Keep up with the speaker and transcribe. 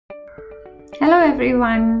Hello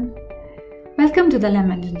everyone, welcome to the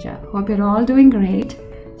Lemon Ginger. Hope you're all doing great.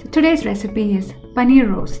 So today's recipe is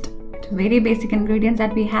Paneer Roast. It's very basic ingredients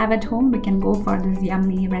that we have at home. We can go for this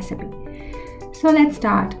yummy recipe. So let's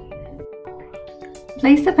start.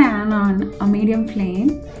 Place the pan on a medium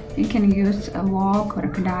flame. You can use a wok or a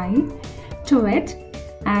kadai. To it,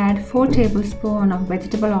 add 4 tablespoons of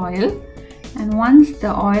vegetable oil, and once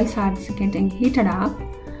the oil starts getting heated up,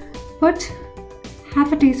 put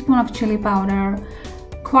half a teaspoon of chili powder,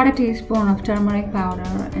 quarter teaspoon of turmeric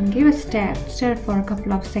powder, and give a stir. Stir it for a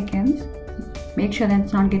couple of seconds. Make sure that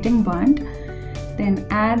it's not getting burnt. Then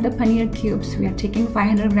add the paneer cubes. We are taking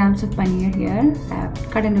 500 grams of paneer here,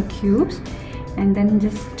 cut into cubes, and then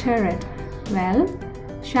just stir it well.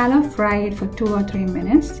 Shallow fry it for 2 or 3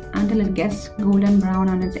 minutes until it gets golden brown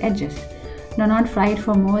on its edges. Do not fry it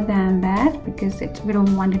for more than that because we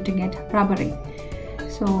don't want it to get rubbery.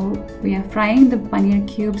 So we are frying the paneer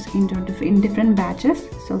cubes in different batches.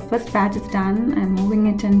 So first batch is done. I'm moving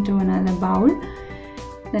it into another bowl.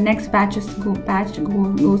 The next batch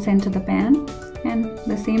goes into the pan, and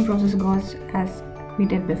the same process goes as we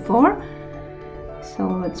did before.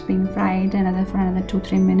 So it's being fried for another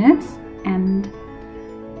 2-3 minutes, and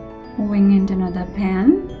moving into another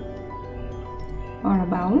pan or a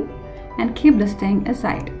bowl, and keep this thing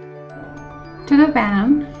aside. To the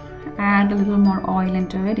pan, add a little more oil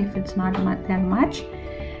into it if it's not that much,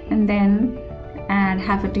 and then add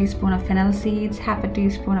half a teaspoon of fennel seeds, half a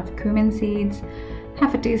teaspoon of cumin seeds,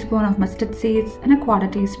 half a teaspoon of mustard seeds, and a quarter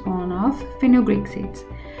teaspoon of fenugreek seeds,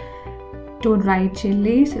 2 red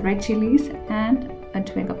chilies, and a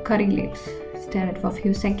twig of curry leaves. Stir it for a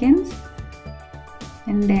few seconds,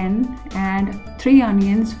 and then add 3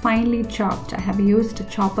 onions finely chopped. I have used a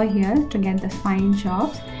chopper here to get the fine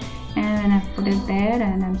chops, and I've put it there,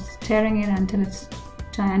 and I'm stirring it until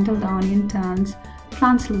the onion turns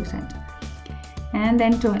translucent. And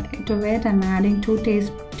then to it I'm adding 2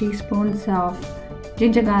 teaspoons of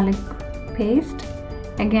ginger garlic paste.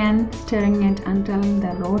 Again, stirring it until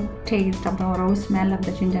the raw taste of the raw smell of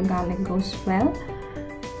the ginger garlic goes well,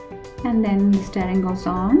 and then the stirring goes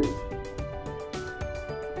on.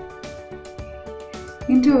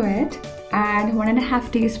 Into it, add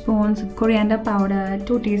 1.5 teaspoons of coriander powder,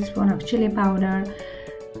 2 teaspoons of chili powder,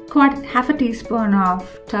 half a teaspoon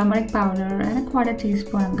of turmeric powder, and a quarter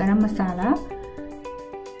teaspoon of garam masala.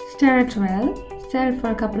 Stir it well. Stir it for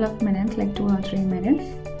a couple of minutes, like 2 or 3 minutes,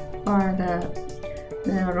 for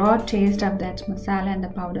the raw taste of that masala and the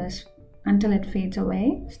powders until it fades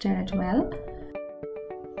away. Stir it well.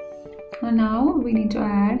 And now we need to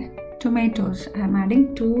add tomatoes. I am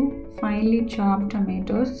adding 2 finely chopped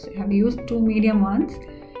tomatoes. I have used 2 medium ones.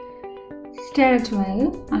 Stir it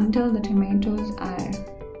well until the tomatoes are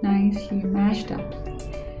nicely mashed up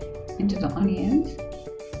into the onions.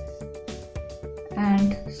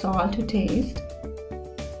 Add salt to taste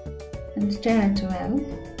and stir it well.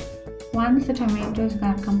 Once the tomatoes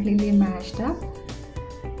are completely mashed up,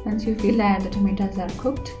 once you feel that the tomatoes are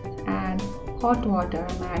cooked, add hot water.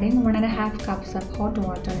 I'm adding 1.5 cups of hot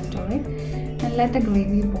water into it, and let the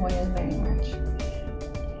gravy boil very much.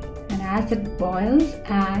 And as it boils,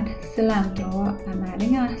 add cilantro. I'm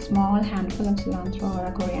adding a small handful of cilantro or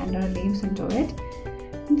a coriander leaves into it,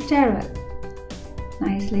 and stir well.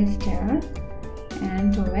 Nicely stir.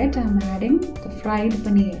 And to it I'm adding the fried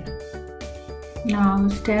paneer. Now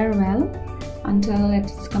stir well until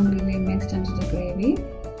it's completely mixed into the gravy.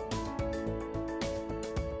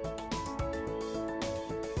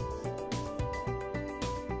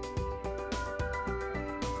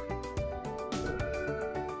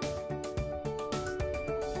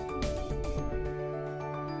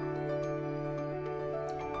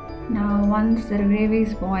 Now once the gravy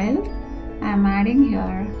is boiled, I am adding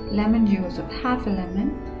here lemon juice of half a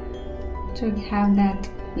lemon to have that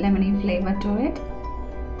lemony flavor to it.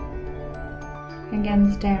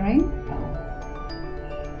 Again stirring.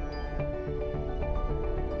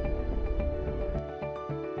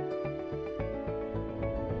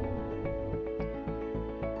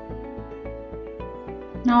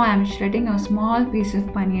 Now I am shredding a small piece of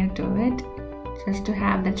paneer to it, just to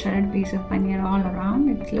have the shredded piece of paneer all around.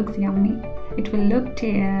 It looks yummy. It will look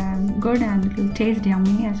good, and it will taste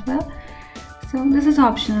yummy as well. So this is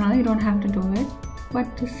optional, you don't have to do it, but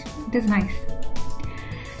it is nice.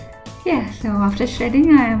 Yeah, so after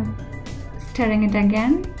shredding, I am stirring it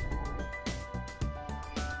again.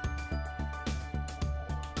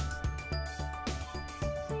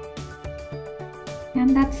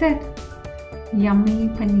 And that's it. Yummy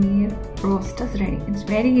paneer roast is ready. It's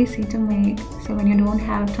very easy to make, so when you don't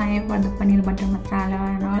have time for the paneer butter masala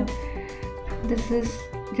and all, this is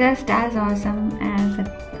just as awesome as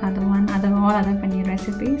the other all other paneer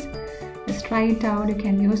recipes. Just try it out. You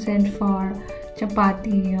can use it for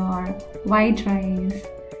chapati or white rice,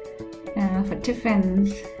 for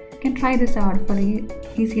tiffins. You can try this out for the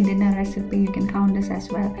easy dinner recipe. You can count this as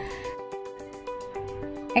well.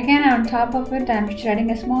 Again, on top of it, I'm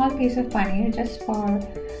shredding a small piece of paneer just for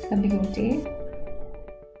the beauty.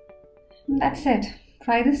 That's it.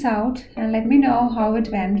 Try this out and let me know how it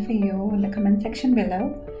went for you in the comment section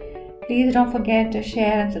below. Please don't forget to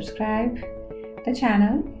share and subscribe the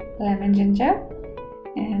channel TheLemonGinger,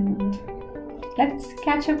 and let's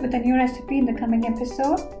catch up with a new recipe in the coming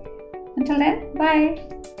episode. Until then, bye.